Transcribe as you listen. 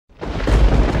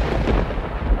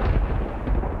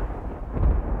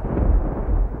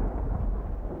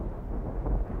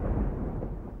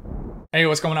Hey,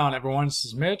 what's going on, everyone? This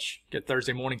is Mitch. Good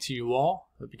Thursday morning to you all.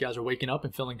 Hope you guys are waking up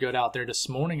and feeling good out there this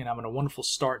morning and having a wonderful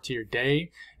start to your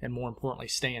day, and more importantly,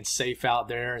 staying safe out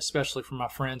there, especially for my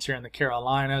friends here in the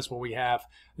Carolinas where we have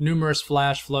numerous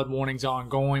flash flood warnings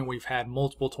ongoing. We've had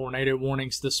multiple tornado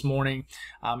warnings this morning.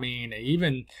 I mean,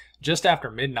 even just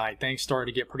after midnight, things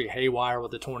started to get pretty haywire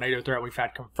with the tornado threat. We've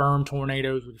had confirmed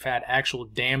tornadoes. We've had actual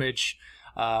damage.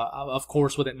 Of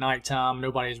course, with it nighttime,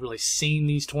 nobody's really seen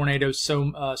these tornadoes so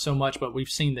much, but we've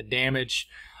seen the damage,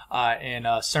 and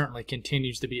certainly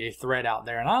continues to be a threat out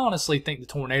there. And I honestly think the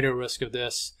tornado risk of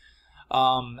this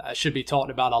should be talked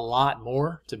about a lot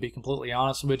more, to be completely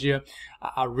honest with you.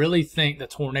 I really think the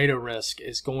tornado risk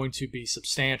is going to be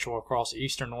substantial across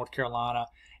eastern North Carolina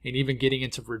and even getting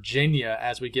into Virginia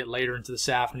as we get later into this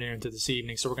afternoon to this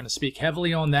evening. So we're going to speak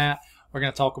heavily on that. We're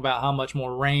going to talk about how much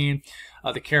more rain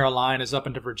the Carolinas up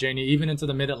into Virginia, even into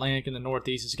the Mid-Atlantic and the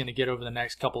Northeast is going to get over the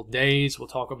next couple days. We'll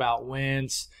talk about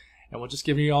winds, and we'll just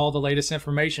give you all the latest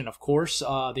information. Of course,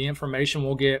 the information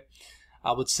we'll get,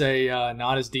 I would say,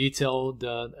 not as detailed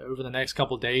over the next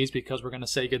couple days, because we're going to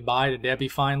say goodbye to Debbie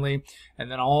finally,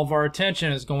 and then all of our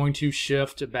attention is going to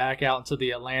shift back out into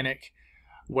the Atlantic,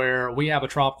 where we have a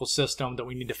tropical system that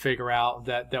we need to figure out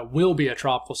that will be a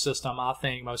tropical system, I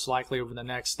think, most likely over the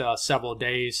next several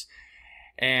days.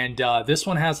 And this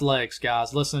one has legs,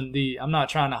 guys. Listen, I'm not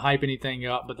trying to hype anything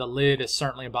up, but the lid is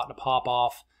certainly about to pop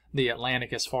off the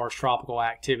Atlantic as far as tropical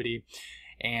activity.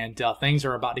 And things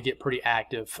are about to get pretty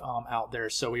active out there.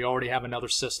 So we already have another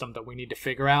system that we need to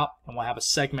figure out. And we'll have a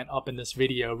segment up in this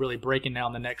video really breaking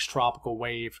down the next tropical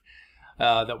wave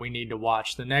that we need to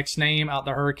watch. The next name out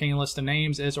the hurricane list of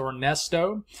names is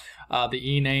Ernesto, the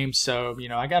E name. So, you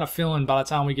know, I got a feeling by the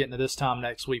time we get into this time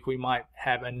next week, we might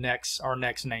have our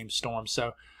next name storm.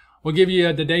 So we'll give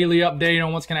you the daily update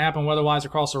on what's going to happen weather-wise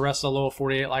across the rest of the lower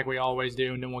 48 like we always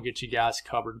do, and then we'll get you guys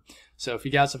covered. So if you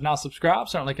guys have not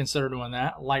subscribed, certainly consider doing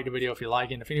that. Like the video if you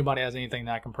like it. And if anybody has anything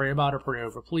that I can pray about or pray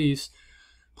over, please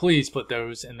put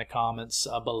those in the comments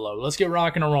below. Let's get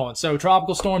rocking and rolling. So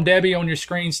Tropical Storm Debby on your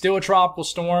screen, still a tropical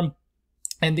storm.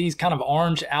 And these kind of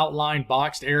orange outlined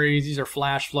boxed areas, these are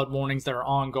flash flood warnings that are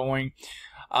ongoing.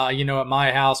 You know, at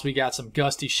my house, we got some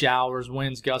gusty showers,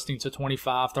 winds gusting to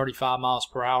 25, 35 miles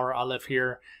per hour. I live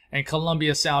here in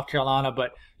Columbia, South Carolina.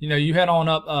 But, you know, you head on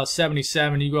up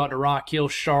 77, you go out to Rock Hill,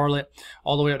 Charlotte,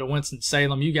 all the way up to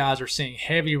Winston-Salem. You guys are seeing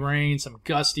heavy rain, some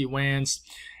gusty winds.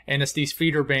 And it's these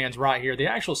feeder bands right here. The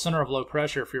actual center of low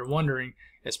pressure, if you're wondering,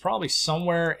 is probably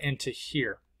somewhere into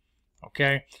here.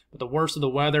 Okay? But the worst of the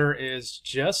weather is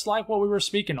just like what we were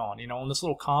speaking on. You know, on this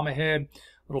little comet head,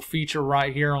 little feature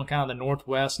right here on kind of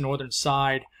the northern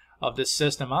side of this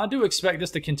system. I do expect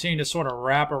this to continue to sort of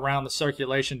wrap around the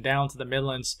circulation down to the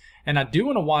Midlands. And I do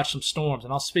want to watch some storms,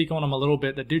 and I'll speak on them a little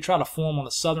bit, that do try to form on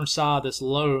the southern side of this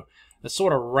low that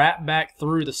sort of wrap back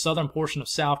through the southern portion of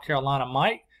South Carolina.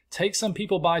 Might take some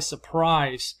people by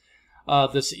surprise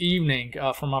this evening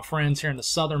from my friends here in the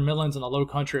southern Midlands and the low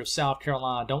country of South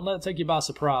Carolina. Don't let it take you by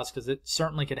surprise, because it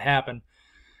certainly could happen.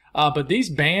 But these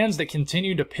bands that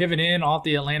continue to pivot in off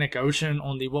the Atlantic Ocean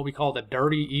on the what we call the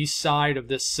dirty east side of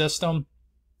this system,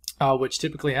 which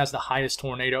typically has the highest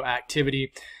tornado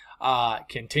activity,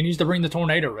 continues to bring the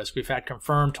tornado risk. We've had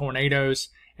confirmed tornadoes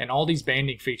and all these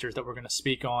banding features that we're going to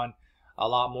speak on a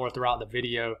lot more throughout the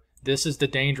video. This is the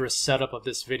dangerous setup of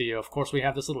this video. Of course, we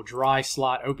have this little dry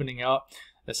slot opening up.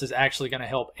 This is actually going to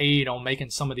help aid on making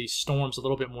some of these storms a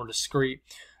little bit more discreet.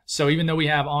 So even though we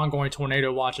have ongoing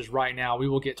tornado watches right now, we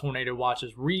will get tornado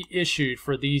watches reissued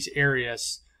for these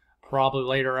areas probably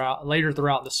later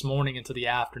throughout this morning into the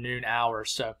afternoon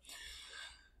hours. So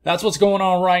that's what's going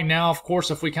on right now. Of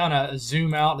course, if we kind of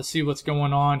zoom out to see what's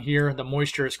going on here, the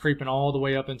moisture is creeping all the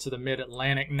way up into the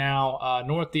mid-Atlantic now.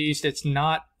 Northeast, it's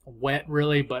not wet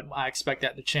really, but I expect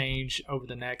that to change over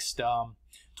the next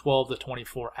 12 to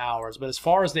 24 hours. But as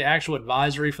far as the actual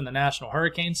advisory from the National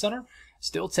Hurricane Center,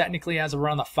 still technically as of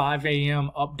around the 5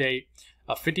 a.m. update,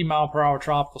 a 50-mile-per-hour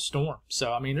tropical storm.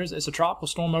 So, I mean, it's a tropical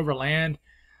storm over land.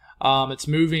 It's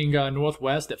moving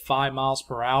northwest at 5 miles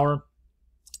per hour.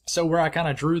 So where I kind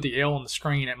of drew the L on the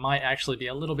screen, it might actually be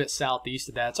a little bit southeast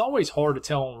of that. It's always hard to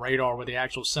tell on radar where the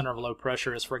actual center of low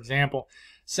pressure is. For example,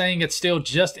 saying it's still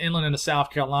just inland into South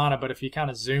Carolina, but if you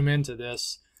kind of zoom into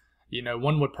this, you know,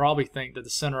 one would probably think that the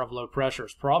center of low pressure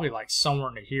is probably like somewhere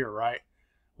into here, right?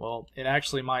 Well, it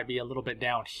actually might be a little bit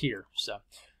down here. So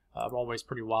always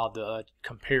pretty wild to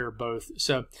compare both.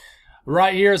 So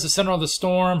right here is the center of the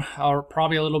storm, or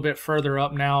probably a little bit further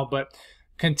up now, but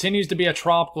continues to be a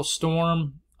tropical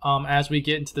storm as we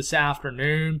get into this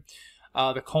afternoon.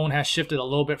 The cone has shifted a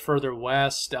little bit further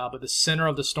west, but the center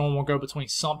of the storm will go between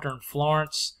Sumter and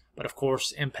Florence But of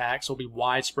course, impacts will be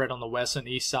widespread on the west and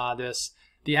east side of this.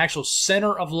 The actual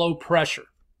center of low pressure,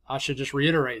 I should just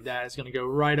reiterate that, is going to go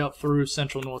right up through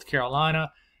central North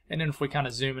Carolina. And then if we kind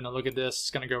of zoom in and look at this,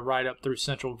 it's going to go right up through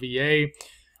central VA,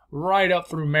 right up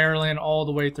through Maryland, all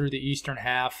the way through the eastern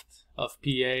half of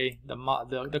PA.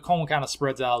 The cone kind of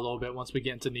spreads out a little bit once we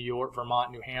get into New York,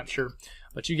 Vermont, New Hampshire.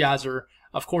 But you guys are,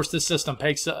 of course, this system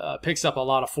picks up a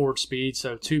lot of forward speed.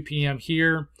 So 2 p.m.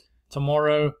 here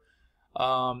tomorrow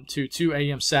to 2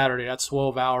 a.m. Saturday. That's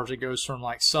 12 hours. It goes from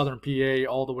like southern PA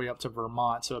all the way up to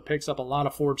Vermont. So it picks up a lot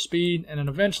of forward speed. And then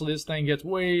eventually this thing gets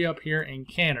way up here in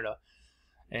Canada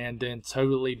and then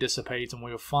totally dissipates. And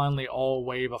we will finally all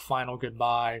wave a final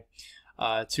goodbye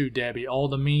to Debbie. All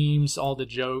the memes, all the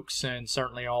jokes, and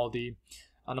certainly all the,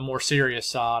 on the more serious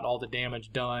side, all the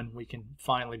damage done, we can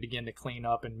finally begin to clean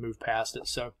up and move past it.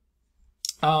 So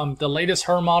the latest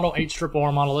HER model,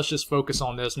 HRRR model, let's just focus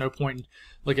on this. No point in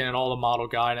looking at all the model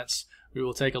guidance. We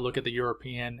will take a look at the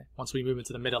European once we move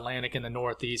into the Mid-Atlantic and the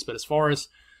Northeast. But as far as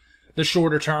the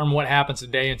shorter term, what happens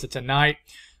today into tonight,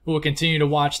 we'll continue to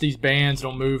watch these bands.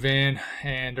 It'll move in.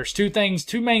 And there's two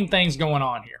main things going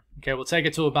on here. Okay, we'll take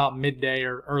it to about midday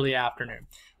or early afternoon.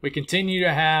 We continue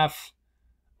to have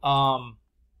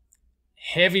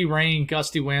heavy rain,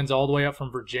 gusty winds all the way up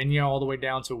from Virginia, all the way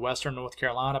down to western North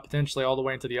Carolina, potentially all the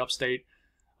way into the upstate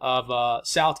of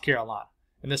South Carolina.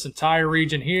 In this entire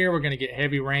region here, we're going to get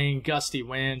heavy rain, gusty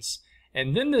winds,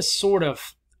 and then this sort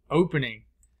of opening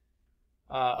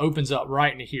opens up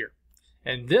right into here.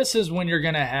 And this is when you're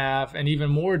going to have an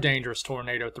even more dangerous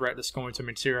tornado threat that's going to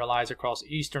materialize across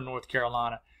eastern North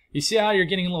Carolina. You see how you're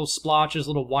getting little splotches,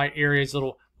 little white areas,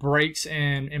 little breaks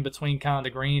in between kind of the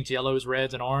greens, yellows,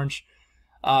 reds, and orange.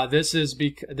 This is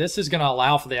going to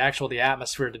allow for the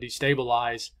atmosphere to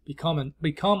destabilize,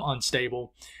 become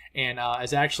unstable, and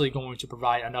is actually going to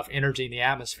provide enough energy in the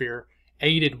atmosphere,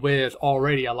 aided with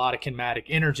already a lot of kinetic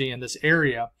energy in this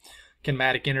area.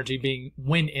 Kinetic energy being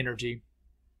wind energy.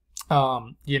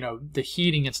 The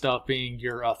heating and stuff being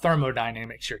your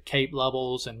thermodynamics, your CAPE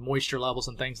levels and moisture levels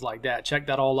and things like that. Check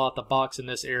that all out the box in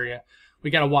this area. We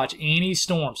got to watch any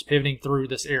storms pivoting through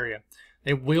this area.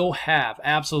 They will have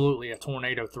absolutely a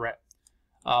tornado threat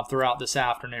throughout this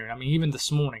afternoon. I mean, even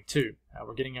this morning too.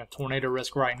 We're getting a tornado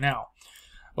risk right now.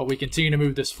 But we continue to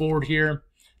move this forward here.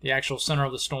 The actual center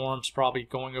of the storm's probably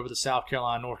going over the South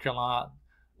Carolina, North Carolina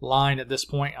line at this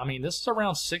point. I mean, this is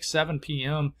around 6, 7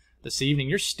 p.m. this evening.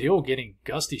 You're still getting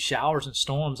gusty showers and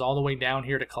storms all the way down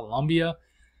here to Columbia.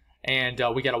 And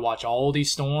we got to watch all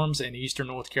these storms in eastern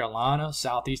North Carolina,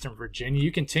 southeastern Virginia.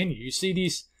 You continue. You see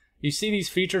these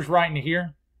features right in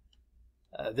here?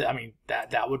 I mean,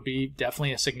 that would be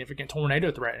definitely a significant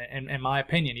tornado threat, in my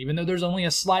opinion. Even though there's only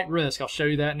a slight risk, I'll show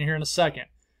you that in here in a second.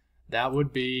 That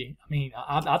would be, I mean,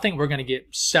 I think we're going to get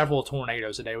several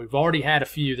tornadoes today. We've already had a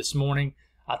few this morning.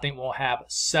 I think we'll have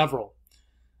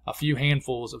a few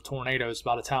handfuls of tornadoes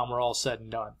by the time we're all said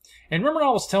and done. And remember I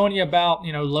was telling you about,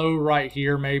 low right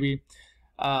here maybe,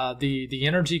 the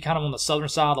energy kind of on the southern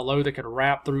side of the low that could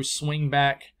wrap through, swing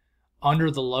back under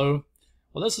the low.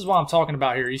 Well, this is what I'm talking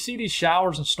about here. You see these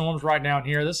showers and storms right down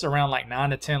here. This is around like 9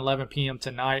 to 10, 11 p.m.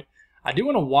 tonight. I do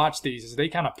want to watch these as they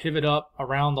kind of pivot up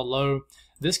around the low.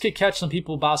 This could catch some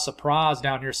people by surprise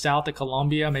down here south of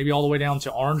Columbia, maybe all the way down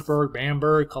to Orangeburg,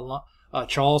 Bamberg,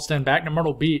 Charleston, back to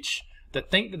Myrtle Beach,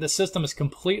 that think that the system is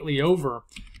completely over.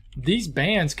 These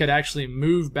bands could actually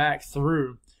move back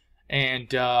through, and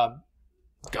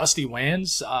gusty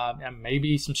winds, and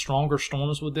maybe some stronger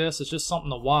storms with this. It's just something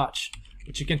to watch.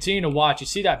 But you continue to watch. You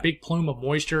see that big plume of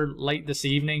moisture late this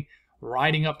evening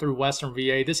riding up through western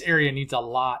VA. This area needs a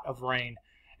lot of rain,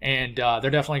 and they're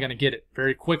definitely going to get it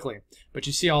very quickly. But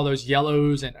you see all those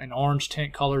yellows and orange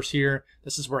tint colors here.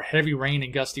 This is where heavy rain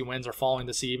and gusty winds are falling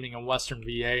this evening in western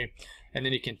VA. And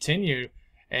then you continue,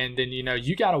 and then,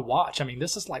 you got to watch. I mean,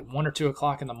 this is like 1 or 2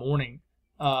 o'clock in the morning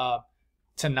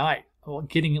tonight, well,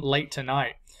 getting late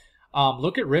tonight.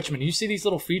 Look at Richmond. You see these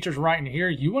little features right in here.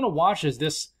 You want to watch as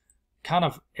this kind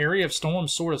of area of storm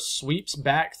sort of sweeps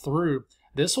back through.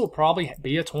 This will probably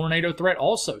be a tornado threat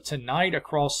also tonight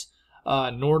across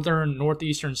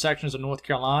northeastern sections of North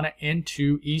Carolina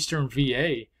into eastern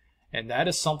VA. And that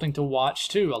is something to watch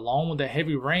too, along with the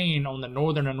heavy rain on the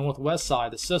northern and northwest side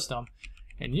of the system.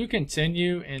 And you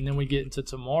continue, and then we get into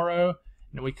tomorrow,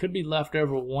 and we could be left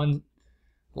over one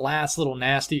last little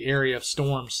nasty area of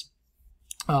storms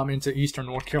into eastern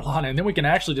North Carolina. And then we can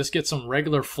actually just get some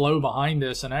regular flow behind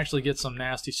this and actually get some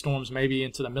nasty storms maybe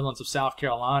into the Midlands of South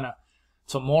Carolina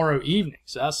tomorrow evening.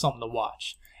 So that's something to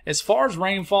watch. As far as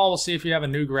rainfall, we'll see if you have a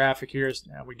new graphic here.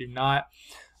 No, we do not.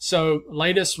 So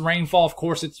latest rainfall, of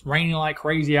course, it's raining like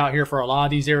crazy out here for a lot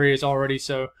of these areas already.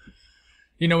 So,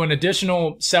 you know, an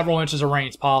additional several inches of rain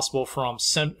is possible from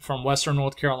western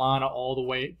North Carolina all the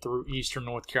way through eastern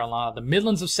North Carolina. The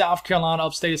Midlands of South Carolina,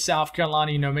 upstate of South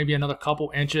Carolina, you know, maybe another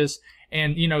couple inches.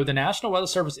 And, you know, the National Weather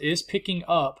Service is picking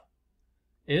up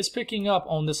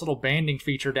on this little banding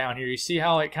feature down here. You see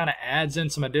how it kind of adds in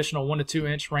some additional 1 to 2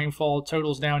 inch rainfall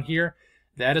totals down here?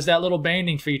 That is that little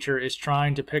banding feature is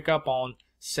trying to pick up on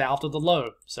south of the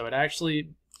low. So it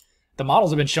actually, the models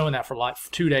have been showing that for like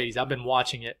 2 days. I've been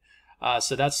watching it.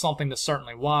 So that's something to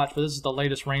certainly watch. But this is the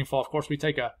latest rainfall. Of course, we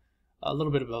take a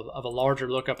little bit of a larger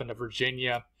look up into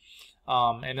Virginia.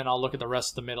 And then I'll look at the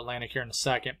rest of the Mid-Atlantic here in a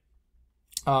second.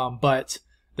 But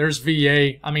there's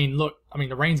VA. I mean, look,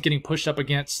 the rain's getting pushed up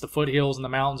against the foothills and the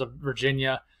mountains of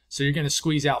Virginia. So you're going to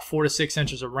squeeze out 4 to 6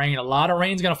 inches of rain. A lot of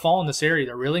rain's going to fall in this area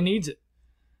that really needs it,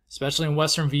 especially in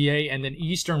western VA and then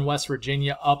eastern West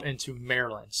Virginia up into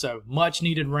Maryland. So much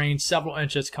needed rain, several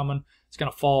inches coming. It's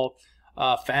going to fall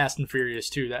fast and furious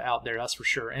too out there, that's for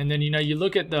sure. And then, you know, you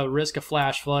look at the risk of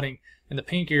flash flooding in the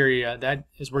pink area. That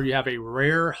is where you have a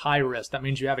rare high risk. That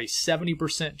means you have a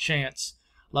 70% chance,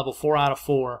 level 4 out of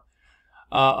 4,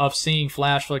 of seeing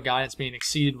flash flood guidance being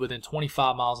exceeded within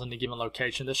 25 miles in a given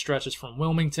location. This stretches from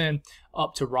Wilmington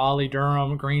up to Raleigh,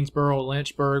 Durham, Greensboro,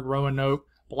 Lynchburg, Roanoke,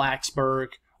 Blacksburg,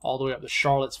 all the way up to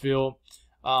Charlottesville,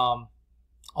 all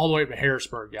the way up to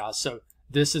Harrisburg, guys. So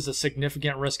this is a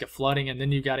significant risk of flooding, and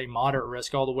then you've got a moderate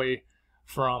risk all the way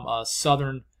from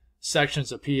southern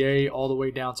sections of PA all the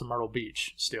way down to Myrtle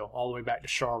Beach, still all the way back to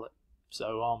Charlotte.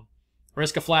 So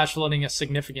risk of flash flooding is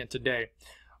significant today.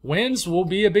 Winds will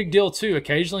be a big deal too.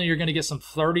 Occasionally you're going to get some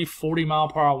 30, 40 mile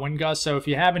per hour wind gusts. So if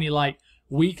you have any like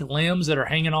weak limbs that are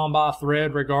hanging on by a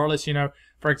thread, regardless, you know,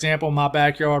 for example, in my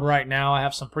backyard right now, I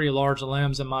have some pretty large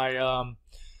limbs in my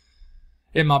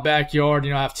backyard.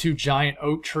 You know, I have 2 giant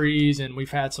oak trees, and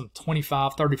we've had some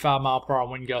 25, 35 mile per hour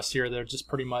wind gusts here. They're just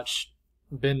pretty much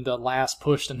been the last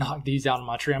push to knock these out of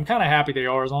my tree. I'm kind of happy they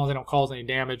are, as long as they don't cause any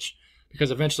damage, because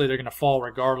eventually they're going to fall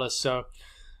regardless. So,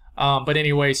 but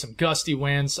anyway, some gusty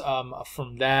winds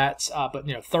from that. But,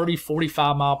 you know, 30,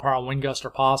 45 mile per hour wind gusts are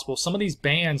possible. Some of these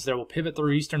bands that will pivot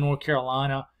through eastern North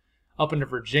Carolina up into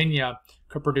Virginia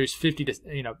could produce 40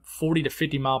 to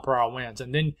 50 mile per hour winds.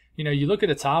 And then, you know, you look at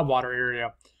the tidewater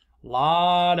area, a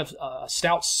lot of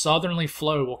stout southerly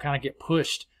flow will kind of get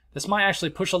pushed. This might actually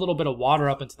push a little bit of water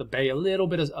up into the bay, a little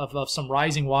bit of some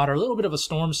rising water, a little bit of a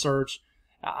storm surge,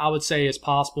 I would say, is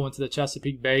possible into the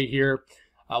Chesapeake Bay here.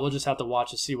 We'll just have to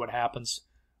watch to see what happens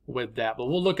with that. But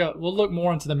we'll look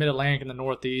more into the Mid-Atlantic and the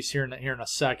Northeast here in a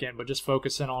second, but just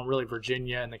focusing on really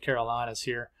Virginia and the Carolinas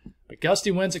here. But gusty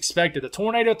winds expected. The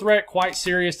tornado threat quite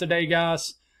serious today,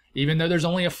 guys. Even though there's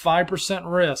only a 5%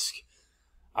 risk,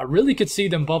 I really could see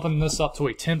them bumping this up to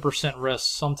a 10% risk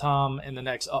sometime in the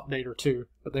next update or two.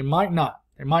 But they might not.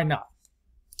 They might not.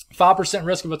 5%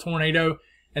 risk of a tornado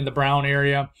in the brown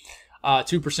area.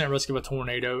 2% risk of a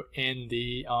tornado in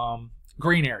the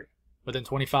green area within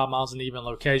 25 miles in the even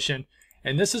location.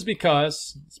 And this is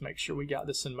because, let's make sure we got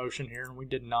this in motion here, and we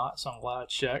did not, so I'm glad I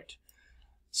checked.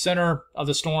 Center of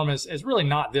the storm is really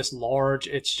not this large.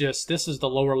 It's just, this is the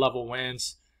lower level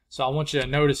winds. So I want you to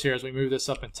notice here as we move this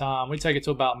up in time, we take it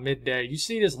to about midday. You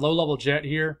see this low level jet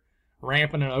here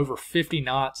ramping at over 50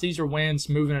 knots. These are winds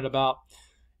moving at about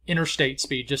interstate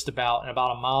speed, just about, and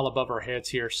about a mile above our heads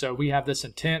here. So we have this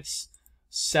intense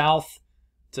south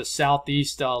to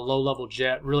southeast low-level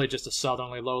jet, really just a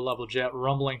southerly low-level jet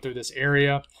rumbling through this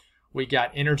area. We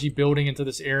got energy building into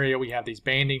this area. We have these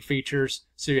banding features.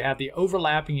 So you have the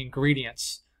overlapping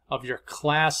ingredients of your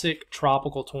classic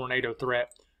tropical tornado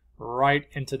threat right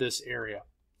into this area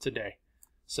today.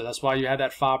 So that's why you have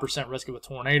that 5% risk of a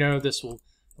tornado. This will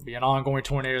be an ongoing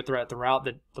tornado threat throughout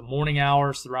the morning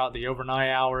hours, throughout the overnight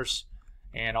hours,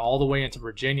 and all the way into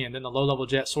Virginia. And then the low-level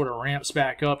jet sort of ramps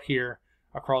back up here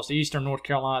across eastern North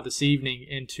Carolina this evening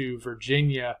into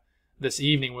Virginia this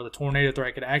evening, where the tornado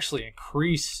threat could actually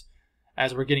increase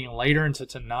as we're getting later into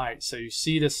tonight. So you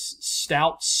see this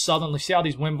stout southerly, see how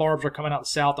these wind barbs are coming out the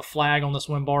south. The flag on this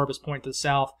wind barb is pointing to the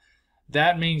south.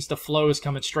 That means the flow is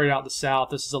coming straight out the south.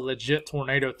 This is a legit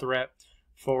tornado threat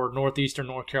for northeastern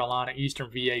North Carolina, eastern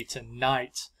VA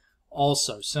tonight.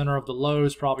 Also, center of the low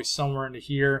is probably somewhere into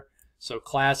here. So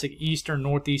classic eastern,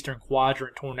 northeastern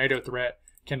quadrant tornado threat.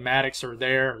 Kinematics are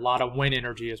there. A lot of wind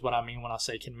energy is what I mean when I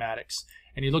say kinematics.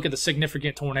 And you look at the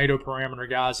significant tornado parameter,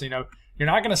 guys, you know, you're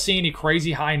not going to see any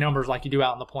crazy high numbers like you do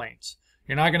out in the plains.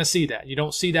 You're not going to see that. You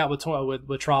don't see that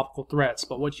with tropical threats.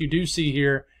 But what you do see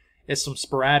here It's some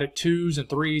sporadic 2s and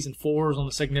 3s and 4s on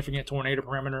the significant tornado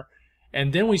perimeter.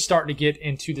 And then we start to get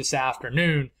into this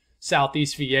afternoon.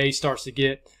 Southeast VA starts to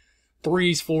get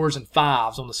 3s, 4s, and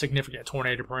 5s on the significant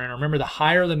tornado perimeter. Remember, the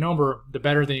higher the number, the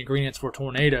better the ingredients for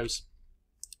tornadoes.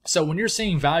 So when you're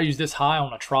seeing values this high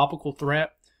on a tropical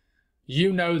threat,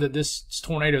 you know that this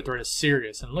tornado threat is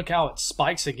serious. And look how it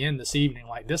spikes again this evening.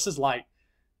 Like this is like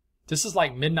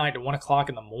midnight to 1 o'clock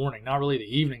in the morning, not really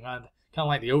the evening, kind of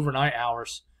like the overnight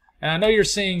hours. And I know you're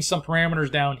seeing some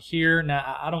parameters down here.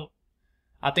 Now,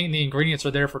 I think the ingredients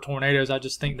are there for tornadoes. I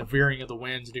just think the veering of the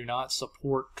winds do not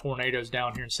support tornadoes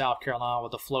down here in South Carolina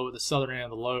with the flow of the southern end of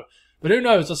the low. But who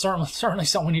knows? It's certainly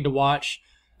something we need to watch.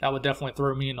 That would definitely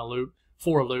throw me in a loop,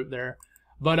 for a loop there.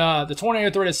 But the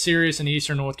tornado threat is serious in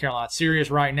eastern North Carolina. It's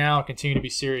serious right now. Continue to be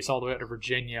serious all the way up to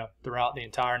Virginia throughout the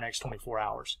entire next 24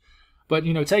 hours. But,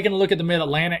 taking a look at the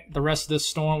mid-Atlantic, the rest of this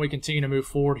storm, we continue to move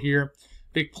forward here.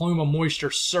 Big plume of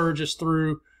moisture surges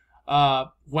through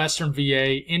western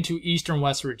VA into eastern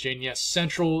West Virginia,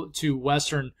 central to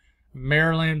western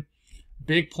Maryland.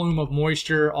 Big plume of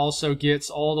moisture also gets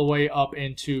all the way up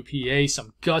into PA.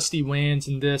 Some gusty winds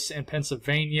in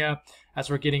Pennsylvania as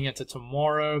we're getting into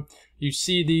tomorrow. You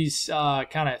see these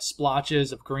kind of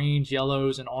splotches of greens,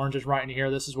 yellows, and oranges right in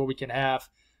here. This is where we can have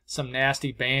some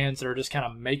nasty bands that are just kind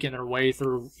of making their way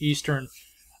through eastern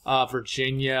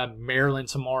Virginia. Maryland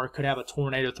tomorrow could have a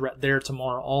tornado threat there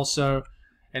tomorrow also.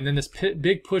 And then this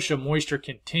big push of moisture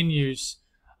continues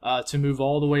to move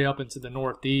all the way up into the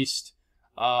northeast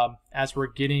as we're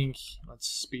getting, let's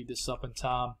speed this up in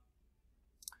time,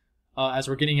 as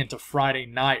we're getting into Friday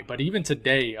night. But even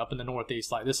today up in the northeast,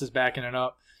 like this is backing it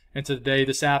up into the day.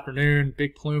 This afternoon,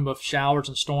 big plume of showers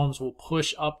and storms will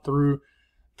push up through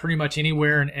pretty much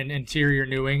anywhere in interior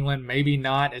New England, maybe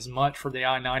not as much for the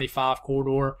I-95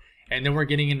 corridor. And then we're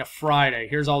getting into Friday.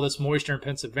 Here's all this moisture in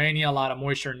Pennsylvania, a lot of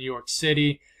moisture in New York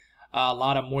City, a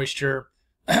lot of moisture,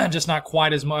 just not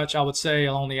quite as much, I would say,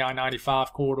 along the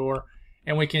I-95 corridor.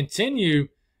 And we continue,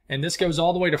 and this goes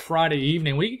all the way to Friday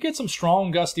evening. We could get some strong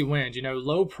gusty winds,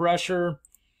 low pressure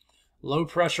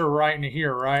right into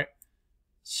here, right?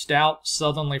 Stout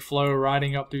southerly flow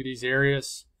riding up through these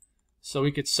areas. So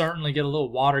we could certainly get a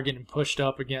little water getting pushed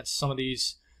up against some of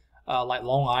these like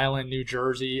Long Island, New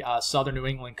Jersey, southern New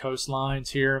England coastlines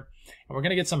here. And we're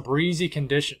going to get some breezy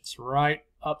conditions right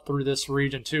up through this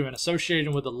region too, and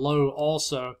associated with the low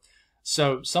also.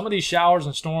 So some of these showers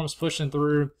and storms pushing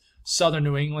through southern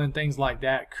New England, things like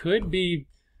that, could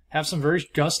have some very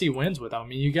gusty winds with them. I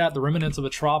mean, you got the remnants of a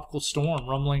tropical storm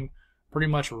rumbling pretty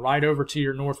much right over to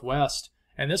your northwest.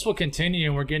 And this will continue,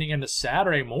 and we're getting into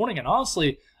Saturday morning. And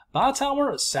honestly, by the time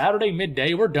we're at Saturday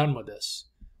midday, we're done with this.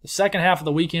 The second half of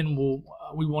the weekend,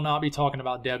 we will not be talking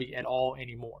about Debby at all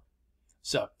anymore.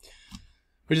 So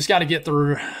we just got to get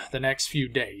through the next few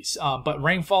days. But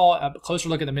rainfall, a closer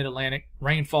look at the mid-Atlantic,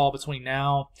 rainfall between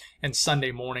now and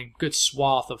Sunday morning, good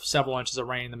swath of several inches of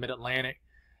rain in the mid-Atlantic.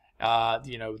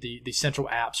 The Central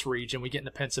Alps region. We get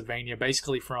into Pennsylvania,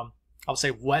 basically from, I would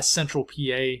say, west central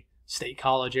PA, State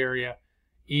College area,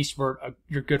 eastward,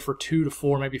 you're good for 2 to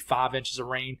 4, maybe 5 inches of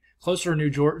rain. Closer to New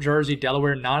Jersey,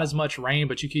 Delaware, not as much rain,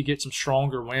 but you could get some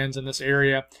stronger winds in this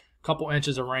area. A couple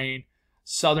inches of rain.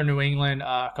 Southern New England,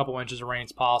 a couple inches of rain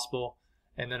is possible.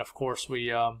 And then, of course,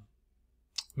 we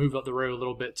move up the road a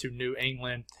little bit to New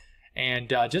England. And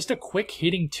just a quick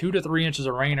hitting 2 to 3 inches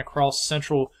of rain across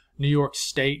central New York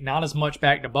State. Not as much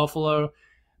back to Buffalo.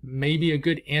 Maybe a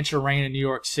good inch of rain in New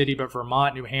York City, but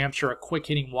Vermont, New Hampshire, a quick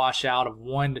hitting washout of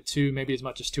 1 to 2, maybe as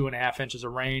much as 2.5 inches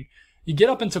of rain. You get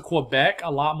up into Quebec,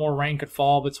 a lot more rain could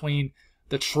fall between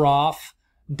the trough,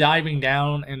 diving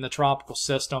down in the tropical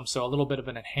system, so a little bit of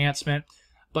an enhancement.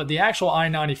 But the actual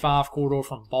I-95 corridor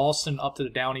from Boston up to the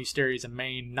down east areas of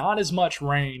Maine, not as much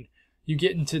rain. You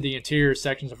get into the interior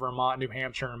sections of Vermont, New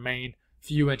Hampshire, and Maine,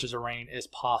 few inches of rain is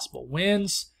possible.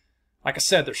 Winds, like I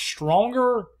said, they're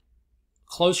stronger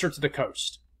closer to the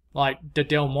coast, like the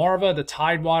Delmarva, the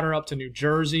Tidewater up to New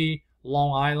Jersey,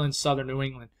 Long Island, southern New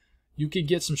England. You could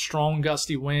get some strong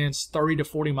gusty winds, 30 to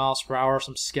 40 miles per hour.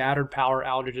 Some scattered power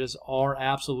outages are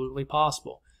absolutely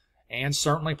possible, and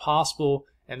certainly possible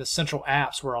in the Central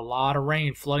Alps where a lot of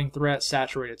rain, flooding threat,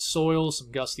 saturated soils,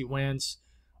 some gusty winds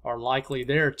are likely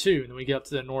there too. And then we get up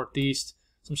to the northeast,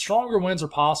 some stronger winds are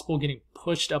possible, getting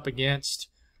pushed up against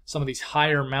some of these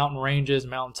higher mountain ranges,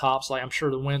 mountain tops. Like I'm sure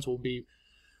the winds will be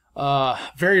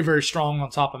very, very strong on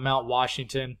top of Mount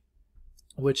Washington,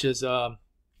 which is in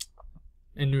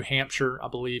New Hampshire, I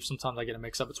believe. Sometimes I get a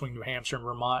mix-up between New Hampshire and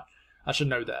Vermont. I should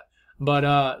know that.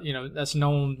 But that's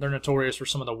known. They're notorious for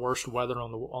some of the worst weather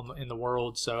in the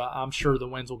world. So I'm sure the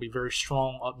winds will be very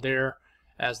strong up there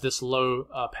as this low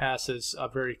passes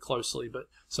very closely. But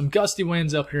some gusty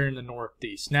winds up here in the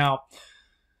northeast. Now,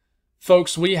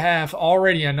 folks, we have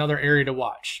already another area to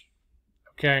watch.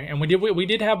 Okay, and we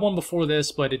did have one before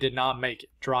this, but it did not make it.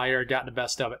 Dry air got the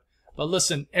best of it. But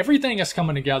listen, everything is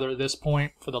coming together at this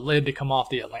point for the lid to come off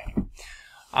the Atlantic.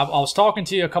 I was talking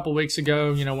to you a couple weeks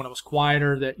ago, when it was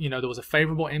quieter, that, there was a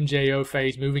favorable MJO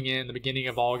phase moving in the beginning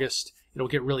of August. It'll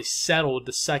get really settled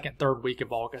the second, third week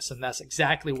of August, and that's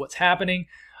exactly what's happening.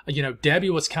 Debby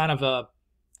was kind of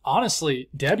honestly,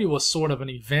 Debby was sort of an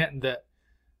event that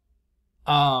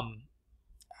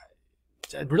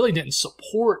really didn't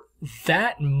support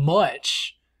that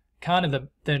much kind of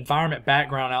the environment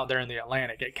background out there in the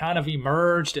Atlantic. It kind of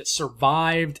emerged, it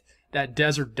survived that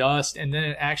desert dust, and then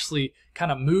it actually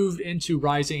kind of moved into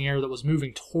rising air that was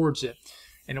moving towards it.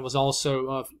 And it was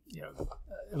also,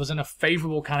 it was in a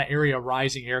favorable kind of area of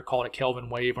rising air called a Kelvin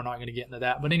wave. We're not going to get into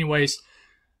that. But anyways,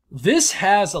 this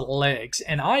has legs,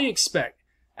 and I expect,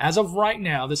 as of right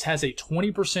now, this has a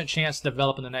 20% chance to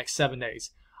develop in the next 7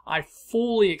 days. I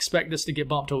fully expect this to get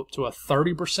bumped to a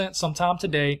 30% sometime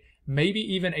today, maybe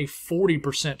even a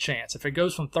 40% chance. If it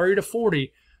goes from 30 to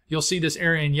 40, you'll see this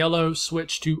area in yellow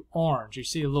switch to orange. You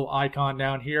see a little icon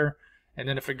down here. And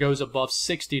then if it goes above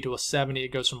 60 to a 70,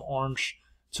 it goes from orange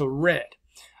to red.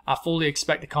 I fully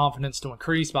expect the confidence to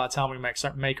increase by the time we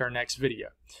make our next video.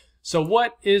 So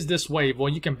what is this wave?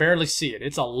 Well, you can barely see it.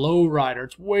 It's a low rider.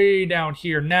 It's way down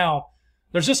here. Now,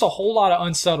 there's just a whole lot of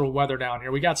unsettled weather down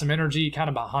here. We got some energy kind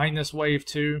of behind this wave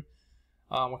too.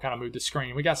 We'll kind of move the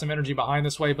screen. We got some energy behind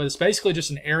this wave, but it's basically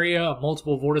just an area of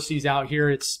multiple vortices out here.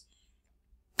 It's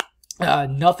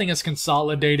nothing is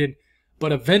consolidated,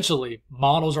 but eventually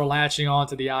models are latching on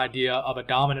to the idea of a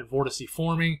dominant vortice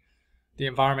forming. The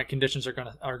environment conditions are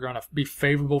gonna be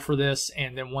favorable for this,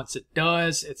 and then once it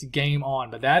does, it's game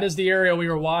on. But that is the area we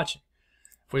were watching.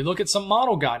 If we look at some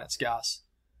model guidance, guys,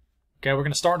 okay, we're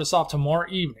going to start this off tomorrow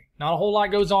evening. Not a whole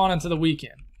lot goes on into the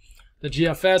weekend. The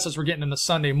GFS, as we're getting into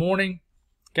Sunday morning,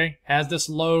 okay, has this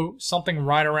low, something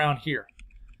right around here.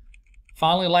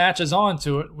 Finally latches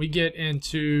onto it. We get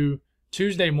into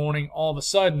Tuesday morning, all of a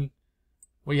sudden,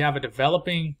 we have a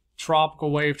developing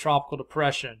tropical wave, tropical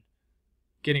depression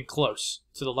getting close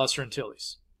to the Lesser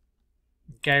Antilles.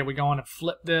 Okay, we go on and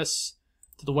flip this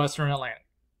to the Western Atlantic.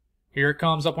 Here it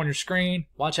comes up on your screen.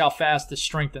 Watch how fast this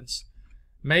strengthens.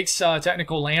 Makes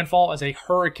technical landfall as a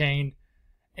hurricane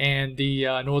in the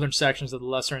northern sections of the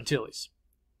Lesser Antilles.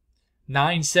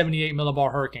 978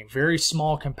 millibar hurricane. Very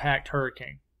small, compact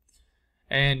hurricane.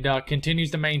 And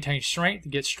continues to maintain strength,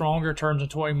 gets stronger, turns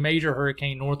into a major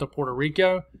hurricane north of Puerto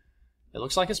Rico. It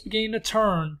looks like it's beginning to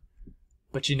turn,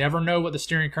 but you never know what the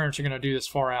steering currents are going to do this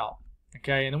far out.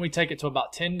 Okay, and then we take it to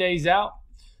about 10 days out,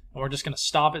 and we're just going to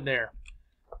stop it there.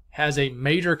 Has a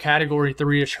major Category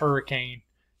 3-ish hurricane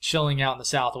chilling out in the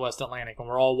southwest Atlantic, and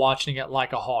we're all watching it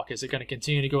like a hawk. Is it going to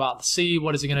continue to go out to sea?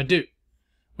 What is it going to do?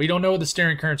 We don't know what the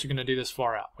steering currents are going to do this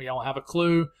far out. We don't have a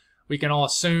clue. We can all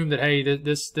assume that, hey,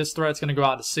 this threat's going to go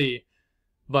out to sea,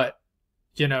 but,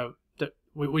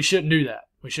 we shouldn't do that.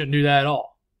 We shouldn't do that at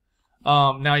all.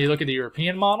 Now you look at the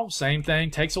European model, same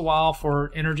thing. Takes a while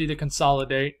for energy to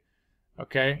consolidate.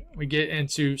 Okay, we get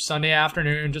into Sunday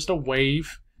afternoon, just a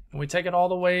wave, and we take it all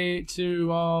the way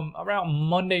to around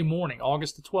Monday morning,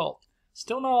 August the 12th.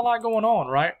 Still not a lot going on,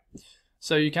 right?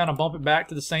 So you kind of bump it back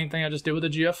to the same thing I just did with the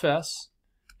GFS.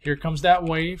 Here comes that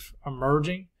wave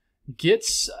emerging.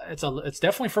 It's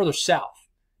definitely further south.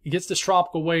 It gets this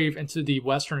tropical wave into the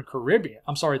Western Caribbean.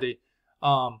 I'm sorry,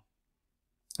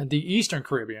 the Eastern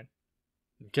Caribbean.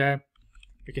 Okay,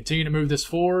 we continue to move this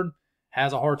forward.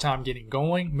 Has a hard time getting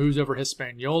going. Moves over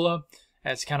Hispaniola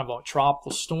as kind of a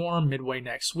tropical storm midway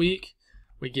next week.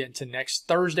 We get into next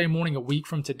Thursday morning, a week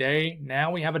from today.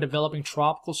 Now we have a developing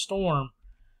tropical storm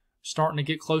starting to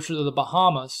get closer to the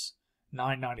Bahamas.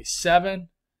 997.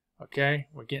 Okay,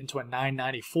 we're getting to a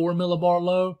 994 millibar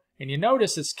low. And you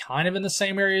notice it's kind of in the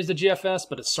same area as the GFS,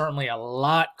 but it's certainly a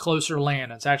lot closer to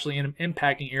land. It's actually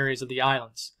impacting areas of the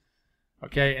islands.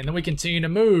 Okay, and then we continue to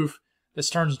move. This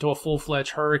turns into a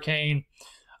full-fledged hurricane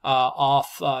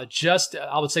off just,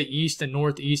 I would say, east and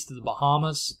northeast of the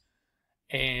Bahamas.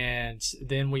 And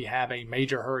then we have a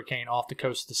major hurricane off the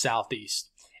coast of the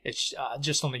southeast. It's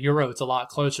just on the Euro, it's a lot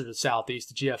closer to the southeast.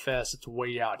 The GFS, it's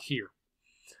way out here.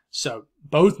 So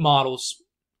both models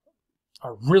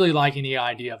are really liking the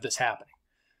idea of this happening.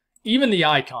 Even the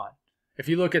icon, if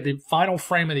you look at the final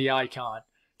frame of the icon,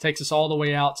 takes us all the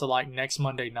way out to like next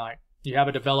Monday night. You have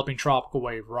a developing tropical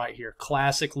wave right here.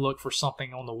 Classic look for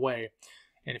something on the way.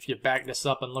 And if you back this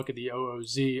up and look at the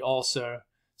OOZ also,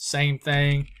 same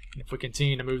thing. And if we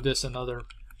continue to move this another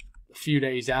few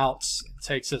days out, it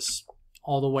takes us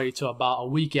all the way to about a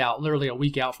week out, literally a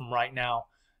week out from right now,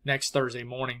 next Thursday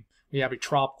morning, we have a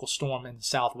tropical storm in the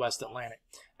southwest Atlantic.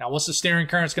 Now, what's the steering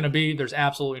current's going to be? There's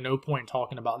absolutely no point in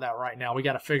talking about that right now. We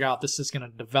got to figure out this is going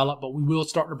to develop, but we will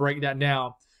start to break that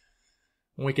down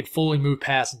when we can fully move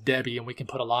past Debby, and we can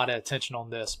put a lot of attention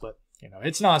on this. But, you know,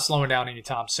 it's not slowing down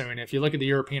anytime soon. If you look at the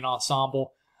European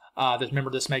ensemble,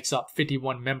 remember this makes up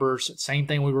 51 members. Same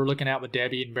thing we were looking at with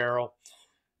Debby and Beryl.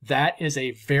 That is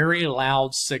a very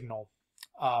loud signal.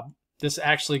 This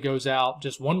actually goes out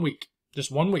just 1 week.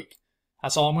 Just 1 week.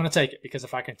 That's all I'm going to take it, because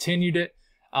if I continued it,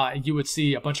 you would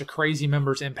see a bunch of crazy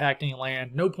members impacting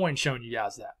land. No point in showing you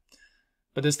guys that.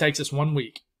 But this takes us 1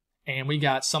 week. And we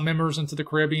got some members into the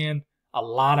Caribbean, a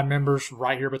lot of members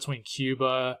right here between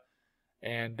Cuba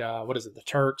and, the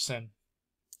Turks and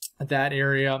that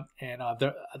area. And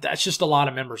that's just a lot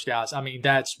of members, guys. I mean,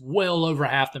 that's well over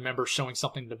half the members showing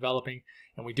something developing.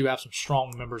 And we do have some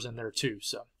strong members in there too.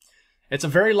 So it's a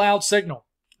very loud signal.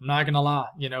 I'm not going to lie,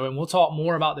 you know, and we'll talk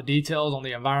more about the details on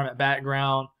the environment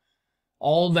background,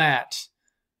 all that,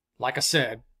 like I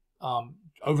said,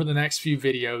 over the next few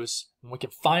videos. When we can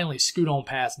finally scoot on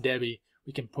past Debby,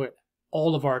 we can put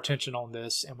all of our attention on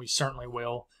this, and we certainly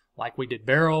will, like we did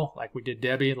Beryl, like we did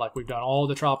Debby, like we've done all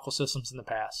the tropical systems in the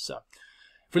past. So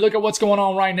if we look at what's going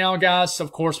on right now, guys,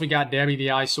 of course, we got Debby,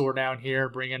 the eyesore down here,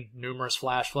 bringing numerous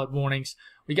flash flood warnings.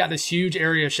 We got this huge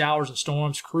area of showers and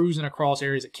storms cruising across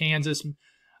areas of Kansas.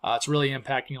 It's really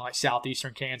impacting like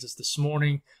southeastern Kansas this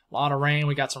morning. A lot of rain.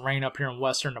 We got some rain up here in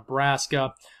western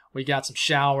Nebraska. We got some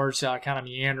showers kind of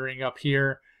meandering up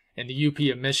here in the UP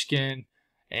of Michigan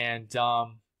and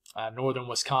northern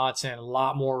Wisconsin. A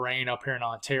lot more rain up here in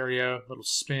Ontario. A little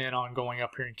spin ongoing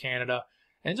up here in Canada.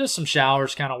 And just some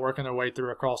showers kind of working their way through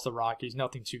across the Rockies.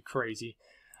 Nothing too crazy.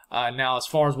 Now, as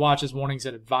far as watches, warnings,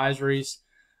 and advisories,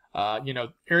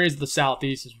 areas of the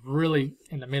southeast is really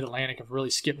in the mid-Atlantic have really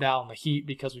skipped out on the heat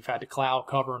because we've had the cloud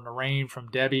cover and the rain from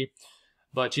Debby.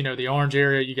 But, you know, the orange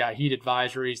area, you got heat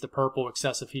advisories, the purple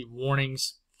excessive heat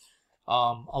warnings. A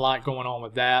lot going on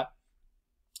with that.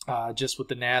 Just with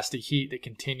the nasty heat that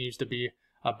continues to be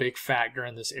a big factor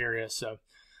in this area. So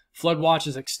flood watch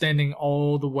is extending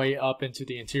all the way up into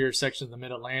the interior section of the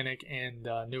mid-Atlantic and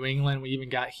New England. We even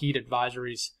got heat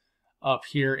advisories up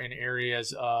here in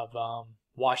areas of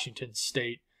Washington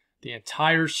State. The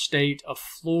entire state of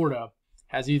Florida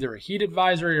has either a heat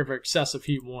advisory or excessive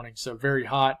heat warning. So very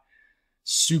hot,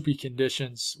 soupy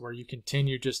conditions where you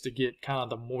continue just to get kind of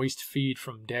the moist feed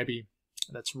from Debby.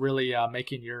 That's really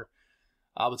making your,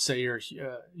 I would say,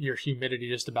 your humidity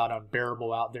just about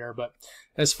unbearable out there. But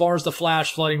as far as the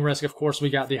flash flooding risk, of course, we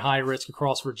got the high risk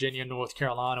across Virginia, North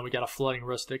Carolina. We got a flooding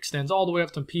risk that extends all the way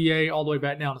up to PA, all the way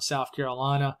back down to South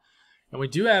Carolina. And we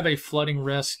do have a flooding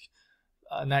risk.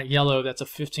 In that yellow, that's a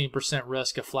 15%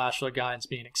 risk of flash flood guidance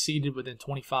being exceeded within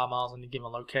 25 miles in a given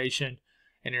location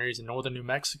in areas in northern New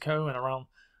Mexico and around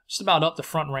just about up the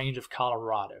front range of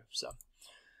Colorado. So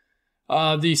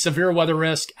the severe weather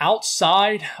risk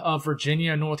outside of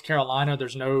Virginia and North Carolina,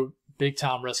 there's no big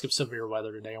time risk of severe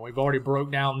weather today. And we've already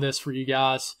broke down this for you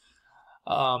guys.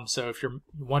 So if you're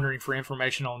wondering for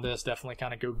information on this, definitely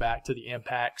kind of go back to the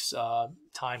impacts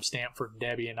timestamp for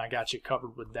Debby, and I got you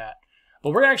covered with that.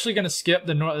 But we're actually going to skip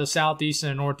the southeast and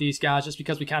the northeast, guys, just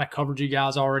because we kind of covered you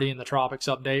guys already in the tropics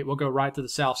update. We'll go right to the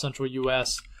south central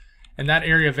U.S. And that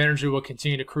area of energy will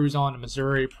continue to cruise on to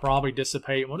Missouri, probably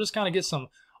dissipate. We'll just kind of get some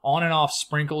on and off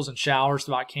sprinkles and showers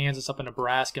throughout Kansas, up in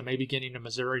Nebraska, maybe getting to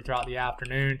Missouri throughout the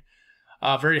afternoon.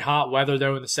 Very hot weather,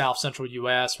 though, in the south central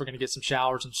U.S. We're going to get some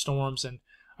showers and storms and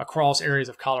across areas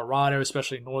of Colorado,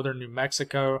 especially northern New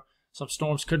Mexico. Some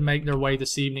storms could make their way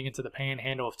this evening into the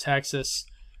panhandle of Texas.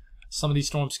 Some of these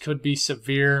storms could be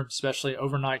severe, especially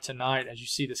overnight tonight, as you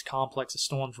see this complex of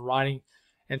storms riding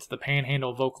into the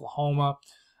panhandle of Oklahoma,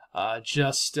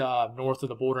 just north of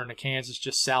the border into Kansas,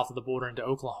 just south of the border into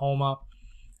Oklahoma.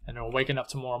 And then we're waking up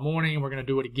tomorrow morning, and we're going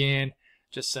to do it again,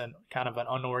 just in kind of an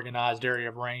unorganized area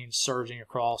of rain surging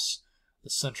across the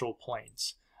central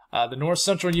plains. The north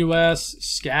central U.S.,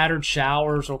 scattered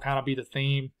showers will kind of be the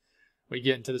theme we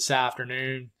get into this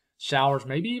afternoon. Showers,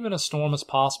 maybe even a storm is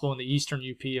possible in the eastern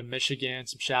UP of Michigan.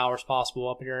 Some showers possible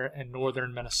up here in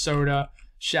northern Minnesota.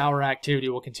 Shower activity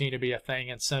will continue to be a thing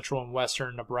in central and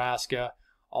western Nebraska,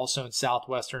 also in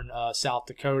southwestern South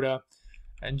Dakota.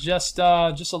 And just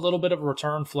a little bit of a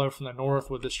return flow from the north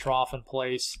with this trough in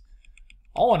place.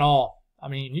 All in all, I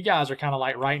mean, you guys are kind of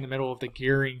like right in the middle of the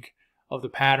gearing of the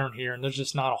pattern here, and there's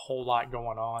just not a whole lot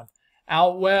going on.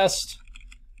 Out west,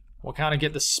 we'll kind of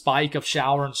get the spike of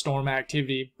shower and storm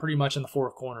activity pretty much in the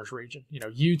Four Corners region. You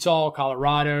know, Utah,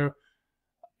 Colorado,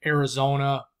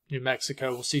 Arizona, New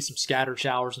Mexico. We'll see some scattered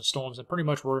showers and storms, and pretty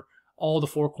much where all the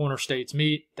four corner states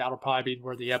meet. That'll probably be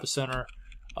where the epicenter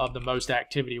of the most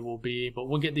activity will be. But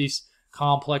we'll get these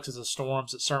complexes of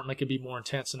storms that certainly could be more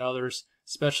intense than others,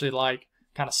 especially like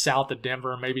kind of south of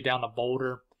Denver, maybe down to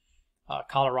Boulder,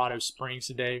 Colorado Springs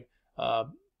today.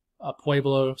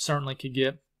 Pueblo certainly could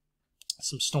get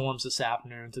some storms this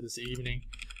afternoon to this evening.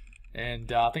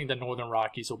 And I think the northern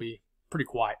Rockies will be pretty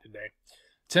quiet today.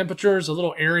 Temperatures, a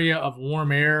little area of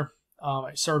warm air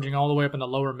surging all the way up into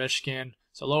lower Michigan.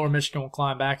 So lower Michigan will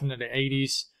climb back into the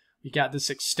 80s. We got this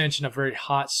extension of very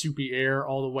hot, soupy air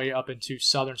all the way up into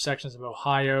southern sections of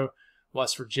Ohio,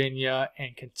 West Virginia,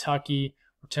 and Kentucky,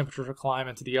 where temperatures are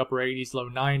climbing to the upper 80s, low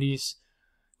 90s.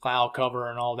 Cloud cover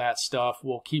and all that stuff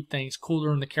will keep things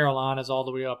cooler in the Carolinas all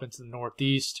the way up into the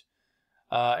Northeast.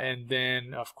 And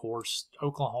then, of course,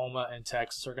 Oklahoma and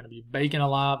Texas are going to be baking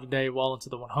alive today, well into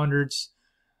the 100s.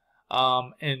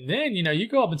 And then, you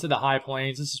go up into the high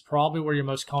plains. This is probably where your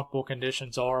most comfortable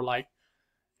conditions are. Like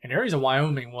in areas of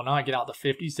Wyoming will not get out the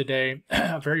 50s today.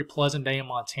 A very pleasant day in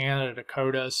Montana, the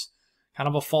Dakotas. Kind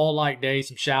of a fall-like day,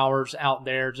 some showers out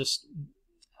there. Just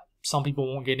some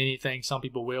people won't get anything, some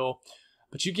people will.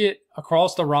 But you get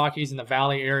across the Rockies and the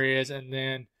valley areas, and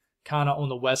then kind of on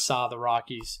the west side of the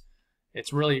Rockies, it's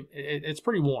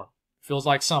pretty warm. Feels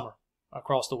like summer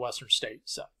across the western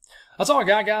states. So that's all I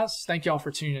got, guys. Thank y'all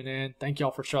for tuning in. Thank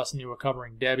y'all for trusting me with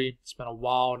covering Debbie. It's been a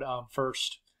wild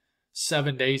first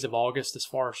 7 days of August as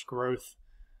far as growth.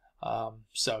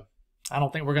 So I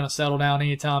don't think we're going to settle down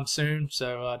anytime soon.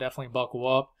 So definitely buckle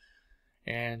up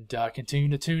and continue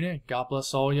to tune in. God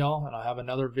bless all y'all. And I'll have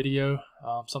another video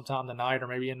sometime tonight or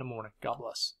maybe in the morning. God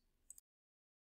bless.